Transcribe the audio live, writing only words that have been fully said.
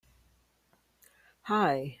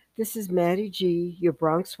Hi, this is Maddie G, your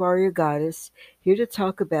Bronx Warrior Goddess, here to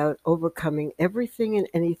talk about overcoming everything and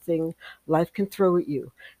anything life can throw at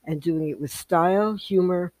you and doing it with style,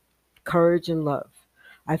 humor, courage, and love.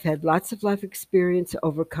 I've had lots of life experience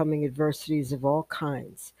overcoming adversities of all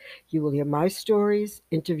kinds. You will hear my stories,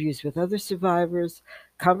 interviews with other survivors,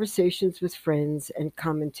 conversations with friends, and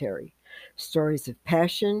commentary. Stories of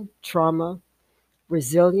passion, trauma,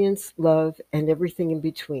 resilience, love, and everything in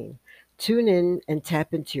between. Tune in and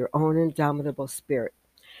tap into your own indomitable spirit.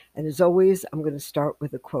 And as always, I'm going to start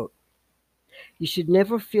with a quote. You should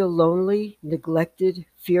never feel lonely, neglected,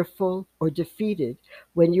 fearful, or defeated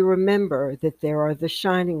when you remember that there are the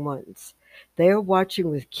shining ones. They are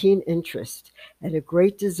watching with keen interest and a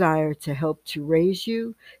great desire to help to raise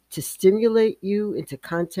you, to stimulate you into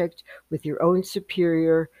contact with your own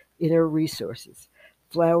superior inner resources.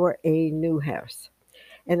 Flower A. Newhouse.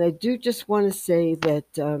 And I do just want to say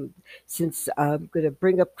that since I'm going to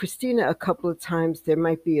bring up Christina a couple of times, there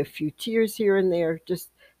might be a few tears here and there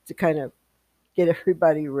just to kind of get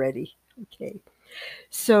everybody ready. Okay.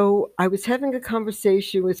 So I was having a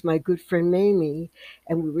conversation with my good friend Mamie,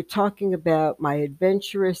 and we were talking about my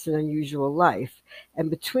adventurous and unusual life.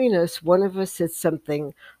 And between us, one of us said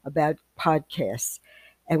something about podcasts.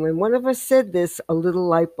 And when one of us said this, a little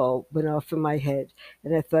light bulb went off in my head.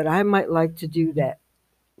 And I thought I might like to do that.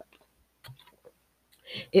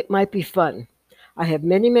 It might be fun. I have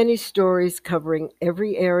many, many stories covering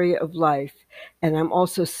every area of life, and I'm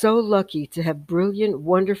also so lucky to have brilliant,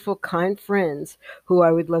 wonderful, kind friends who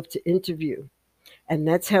I would love to interview. And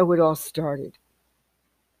that's how it all started.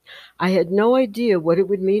 I had no idea what it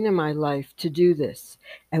would mean in my life to do this,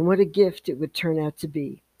 and what a gift it would turn out to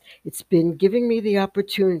be. It's been giving me the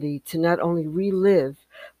opportunity to not only relive,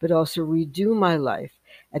 but also redo my life,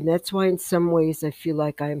 and that's why, in some ways, I feel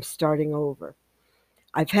like I am starting over.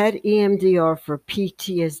 I've had EMDR for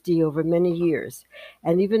PTSD over many years,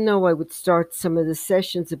 and even though I would start some of the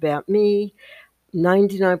sessions about me,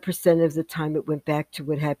 99% of the time it went back to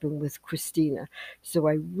what happened with Christina. So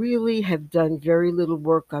I really have done very little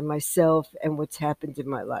work on myself and what's happened in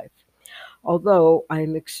my life. Although I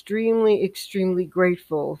am extremely, extremely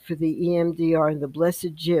grateful for the EMDR and the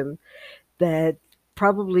Blessed Jim, that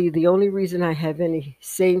probably the only reason I have any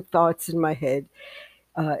sane thoughts in my head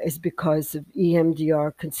is because of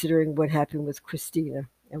EMDR, considering what happened with Christina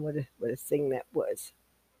and what a thing that was.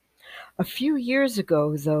 A few years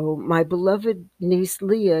ago, though, my beloved niece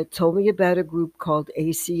Leah told me about a group called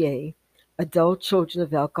ACA, Adult Children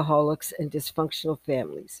of Alcoholics and Dysfunctional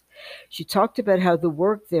Families. She talked about how the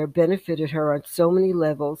work there benefited her on so many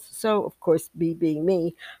levels. So, of course, me being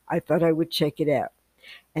me, I thought I would check it out.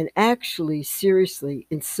 And actually, seriously,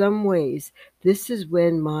 in some ways, this is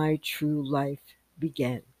when my true life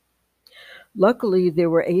began. Luckily,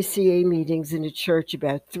 there were ACA meetings in a church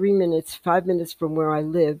about 3 minutes, 5 minutes from where I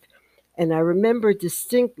lived, and I remember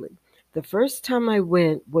distinctly the first time I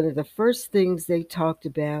went, one of the first things they talked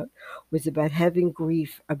about was about having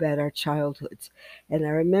grief about our childhoods. And I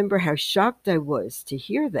remember how shocked I was to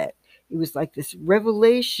hear that. It was like this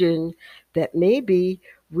revelation that maybe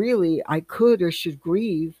really I could or should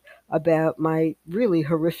grieve about my really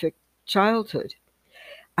horrific childhood.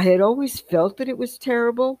 I had always felt that it was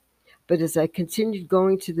terrible, but as I continued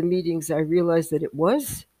going to the meetings, I realized that it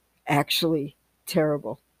was actually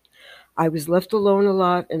terrible. I was left alone a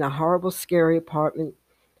lot in a horrible, scary apartment.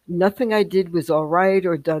 Nothing I did was all right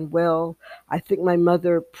or done well. I think my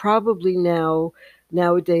mother probably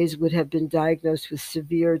nowadays would have been diagnosed with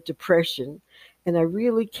severe depression. And I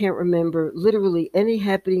really can't remember literally any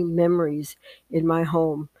happy memories in my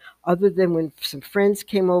home other than when some friends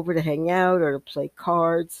came over to hang out or to play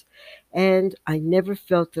cards. And I never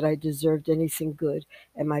felt that I deserved anything good.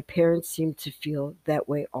 And my parents seemed to feel that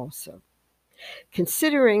way also.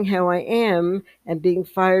 Considering how I am and being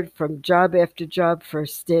fired from job after job for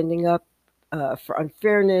standing up for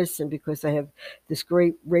unfairness and because I have this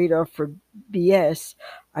great radar for BS,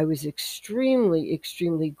 I was extremely,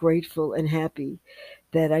 extremely grateful and happy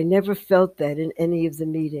that I never felt that in any of the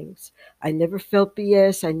meetings. I never felt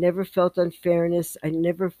BS. I never felt unfairness. I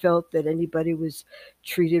never felt that anybody was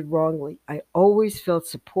treated wrongly. I always felt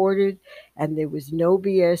supported, and there was no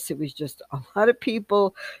BS. It was just a lot of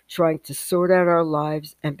people trying to sort out our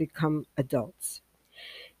lives and become adults.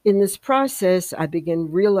 In this process, I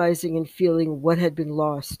began realizing and feeling what had been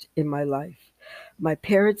lost in my life. My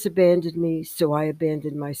parents abandoned me, so I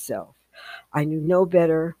abandoned myself. I knew no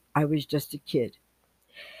better. I was just a kid.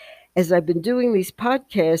 As I've been doing these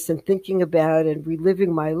podcasts and thinking about and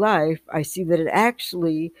reliving my life, I see that it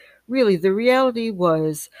actually, really, the reality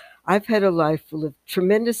was I've had a life full of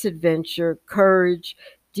tremendous adventure, courage,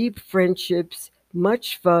 deep friendships,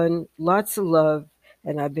 Much fun, lots of love,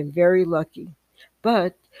 and I've been very lucky.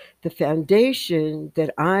 But the foundation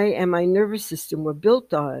that I and my nervous system were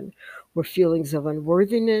built on were feelings of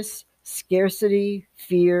unworthiness, scarcity,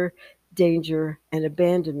 fear, danger, and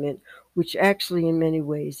abandonment, which actually, in many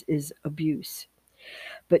ways, is abuse.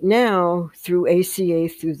 But now, through ACA,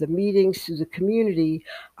 through the meetings, through the community,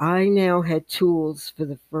 I now had tools for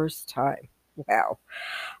the first time. Wow.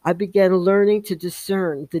 I began learning to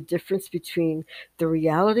discern the difference between the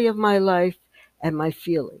reality of my life and my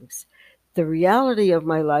feelings. The reality of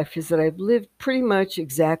my life is that I've lived pretty much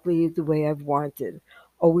exactly the way I've wanted,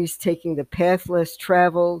 always taking the path less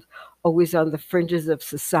traveled, always on the fringes of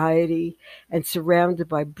society, and surrounded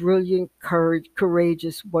by brilliant,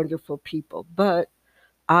 courageous, wonderful people. But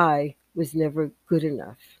I was never good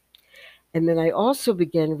enough. And then I also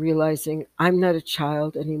began realizing I'm not a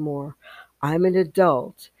child anymore. I'm an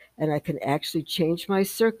adult and I can actually change my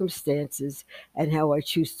circumstances and how I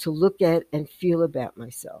choose to look at and feel about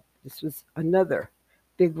myself. This was another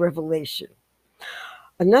big revelation.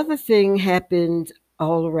 Another thing happened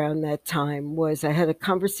all around that time was I had a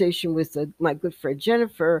conversation with my good friend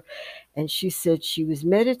Jennifer, and she said she was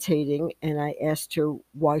meditating, and I asked her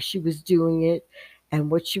why she was doing it and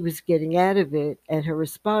what she was getting out of it, and her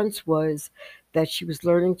response was that she was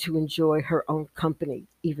learning to enjoy her own company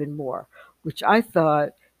even more, which I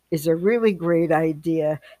thought is a really great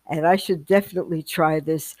idea, and I should definitely try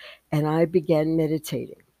this. And I began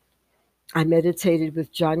meditating. I meditated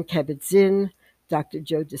with John Kabat-Zinn, Dr.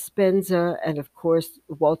 Joe Dispenza, and of course,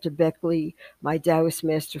 Walter Beckley, my Taoist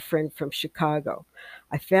master friend from Chicago.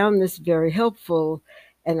 I found this very helpful,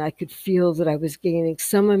 and I could feel that I was gaining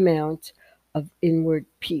some amount of inward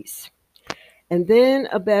peace. And then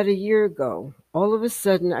about a year ago, all of a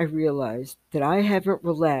sudden, I realized that I haven't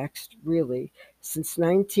relaxed really since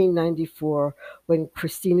 1994 when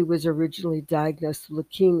Christina was originally diagnosed with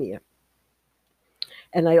leukemia.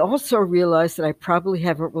 And I also realized that I probably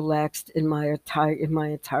haven't relaxed in my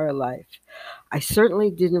entire life. I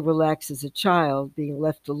certainly didn't relax as a child, being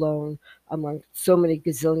left alone among so many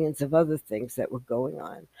gazillions of other things that were going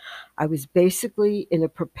on. I was basically in a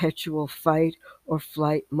perpetual fight or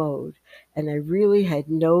flight mode, and I really had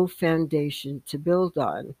no foundation to build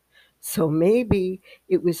on. So maybe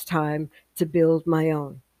it was time to build my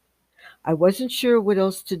own. I wasn't sure what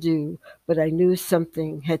else to do, but I knew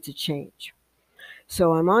something had to change.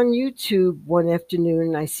 So I'm on YouTube one afternoon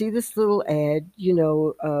and I see this little ad,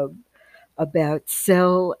 about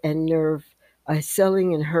cell and nerve,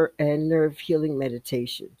 selling and nerve healing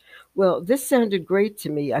meditation. Well, this sounded great to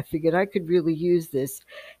me. I figured I could really use this,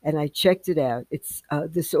 and I checked it out. It's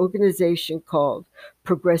this organization called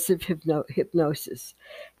Progressive Hypnosis,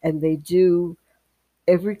 and they do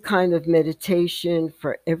every kind of meditation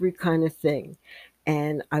for every kind of thing.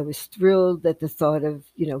 And I was thrilled at the thought of,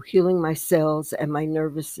 healing my cells and my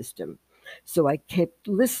nervous system. So I kept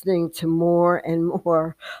listening to more and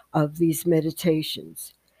more of these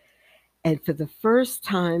meditations. And for the first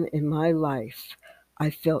time in my life,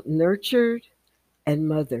 I felt nurtured and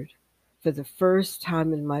mothered for the first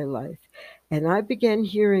time in my life. And I began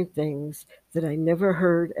hearing things that I never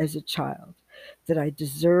heard as a child, that I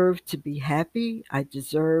deserve to be happy, I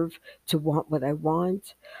deserve to want what I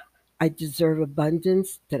want, I deserve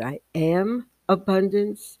abundance, that I am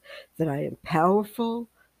abundance, that I am powerful,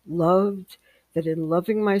 loved, that in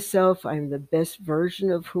loving myself, I am the best version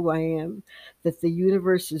of who I am, that the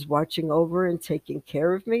universe is watching over and taking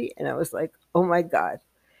care of me. And I was like, oh my God,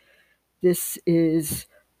 this is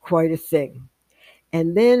quite a thing.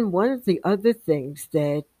 And then one of the other things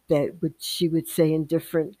that she would say in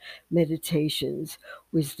different meditations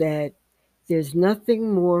was that there's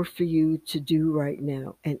nothing more for you to do right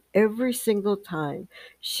now. And every single time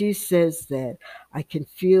she says that, I can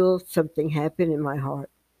feel something happen in my heart.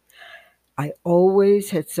 I always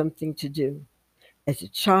had something to do as a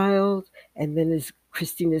child, and then as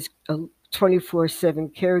Christina's 24/7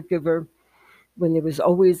 caregiver, when there was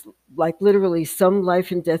always, like, literally some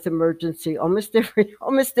life and death emergency almost every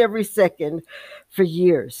almost every second for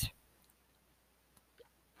years.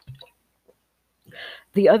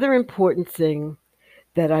 The other important thing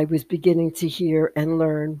that I was beginning to hear and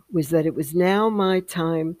learn was that it was now my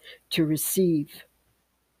time to receive,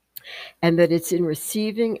 and that it's in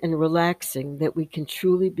receiving and relaxing that we can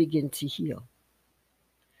truly begin to heal.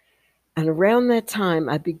 And around that time,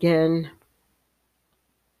 I began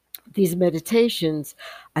these meditations.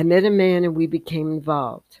 I met a man and we became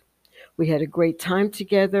involved. We had a great time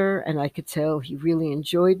together, and I could tell he really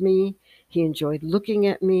enjoyed me. He enjoyed looking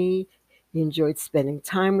at me. He enjoyed spending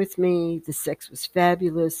time with me. The sex was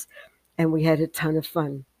fabulous, and we had a ton of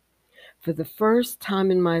fun. For the first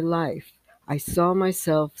time in my life, I saw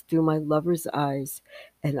myself through my lover's eyes,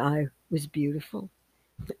 and I was beautiful,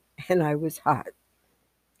 and I was hot.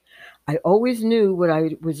 I always knew what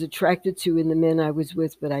I was attracted to in the men I was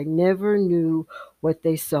with, but I never knew what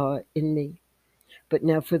they saw in me. But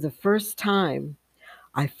now, for the first time,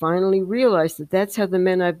 I finally realized that that's how the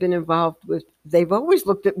men I've been involved with, they've always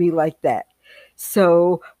looked at me like that.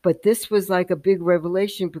 So, but this was like a big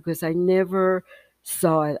revelation because I never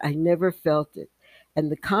saw it, I never felt it. And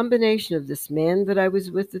the combination of this man that I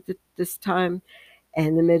was with at this time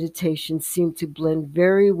and the meditation seemed to blend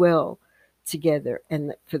very well together.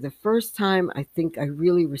 And for the first time, I think I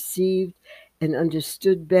really received and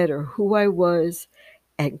understood better who I was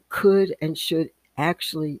and could and should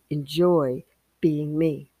actually enjoy being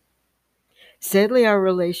me. Sadly, our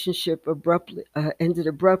relationship abruptly ended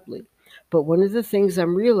abruptly. But one of the things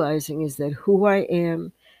I'm realizing is that who I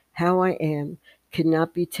am, how I am,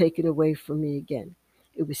 cannot be taken away from me again.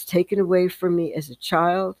 It was taken away from me as a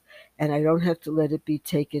child, and I don't have to let it be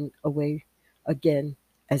taken away again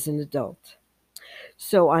as an adult.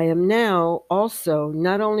 So I am now also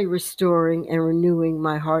not only restoring and renewing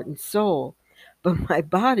my heart and soul, but my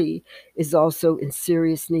body is also in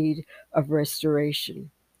serious need of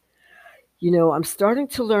restoration. I'm starting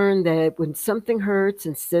to learn that when something hurts,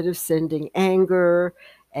 instead of sending anger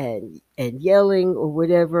and yelling or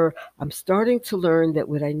whatever, I'm starting to learn that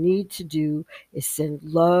what I need to do is send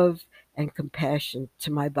love and compassion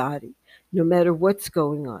to my body, no matter what's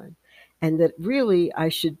going on. And that really I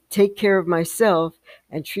should take care of myself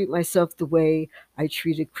and treat myself the way I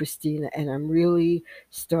treated Christina. And I'm really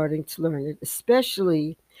starting to learn it,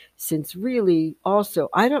 especially since really also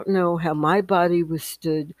I don't know how my body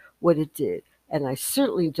withstood what it did. And I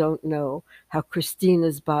certainly don't know how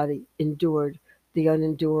Christina's body endured the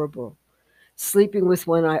unendurable. Sleeping with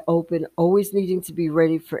one eye open, always needing to be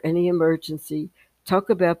ready for any emergency.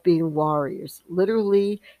 Talk about being warriors.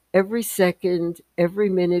 Literally every second, every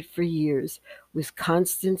minute for years was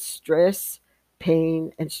constant stress,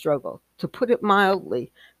 pain, and struggle. To put it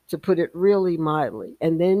mildly, to put it really mildly,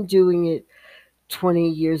 and then doing it 20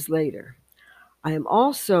 years later. I am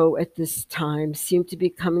also at this time seem to be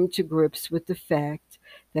coming to grips with the fact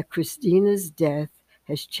that Christina's death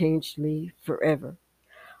has changed me forever.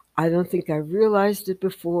 I don't think I realized it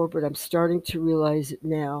before, but I'm starting to realize it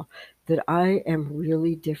now that I am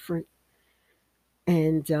really different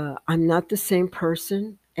and I'm not the same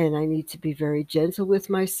person. And I need to be very gentle with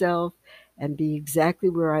myself and be exactly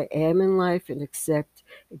where I am in life and accept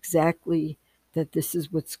exactly that this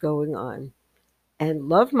is what's going on and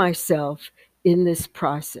love myself in this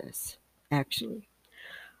process, actually.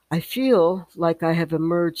 I feel like I have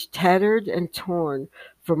emerged tattered and torn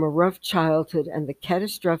from a rough childhood and the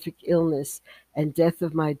catastrophic illness and death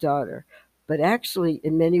of my daughter. But actually,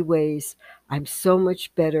 in many ways, I'm so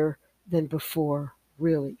much better than before,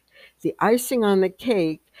 really. The icing on the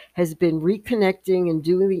cake has been reconnecting and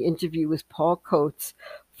doing the interview with Paul Coates,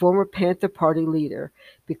 former Panther Party leader,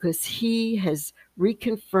 because he has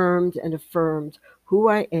reconfirmed and affirmed who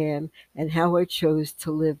I am and how I chose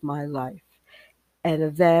to live my life. And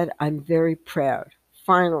of that, I'm very proud.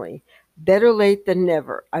 Finally, better late than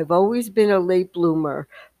never. I've always been a late bloomer,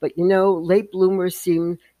 but late bloomers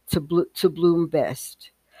seem to bloom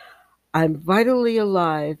best. I'm vitally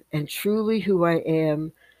alive and truly who I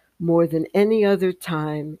am more than any other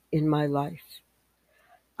time in my life.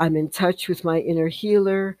 I'm in touch with my inner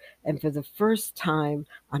healer, and for the first time,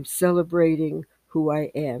 I'm celebrating who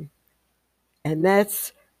I am. And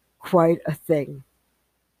that's quite a thing.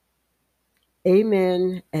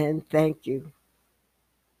 Amen and thank you.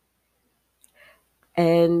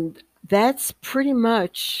 And that's pretty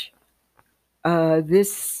much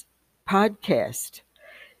this podcast.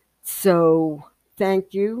 So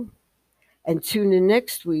thank you. And tune in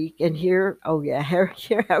next week and hear, oh yeah,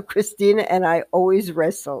 hear how Christina and I always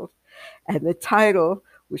wrestled. And the title,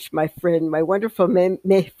 which my wonderful friend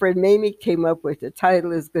Mamie came up with, the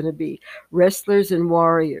title is going to be Wrestlers and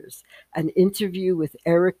Warriors, an interview with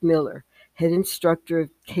Eric Miller, head instructor of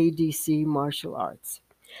KDC Martial Arts.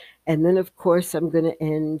 And then, of course, I'm going to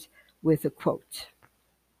end with a quote.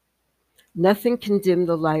 Nothing can dim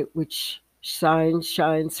the light which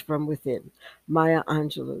shines from within. Maya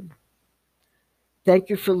Angelou. Thank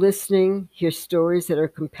you for listening. Hear stories that are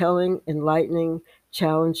compelling, enlightening,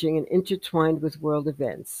 challenging, and intertwined with world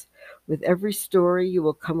events. With every story, you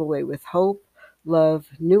will come away with hope, love,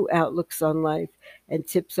 new outlooks on life, and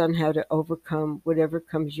tips on how to overcome whatever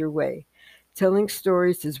comes your way. Telling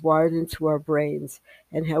stories is wired into our brains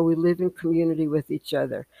and how we live in community with each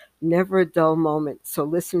other. Never a dull moment, so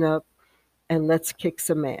listen up and let's kick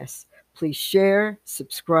some ass. Please share,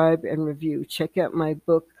 subscribe, and review. Check out my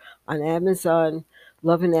book on Amazon,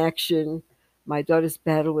 Love in Action, My Daughter's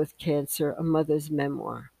Battle with Cancer, A Mother's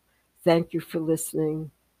Memoir. Thank you for listening.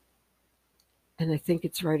 And I think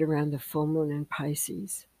it's right around the full moon in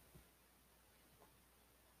Pisces.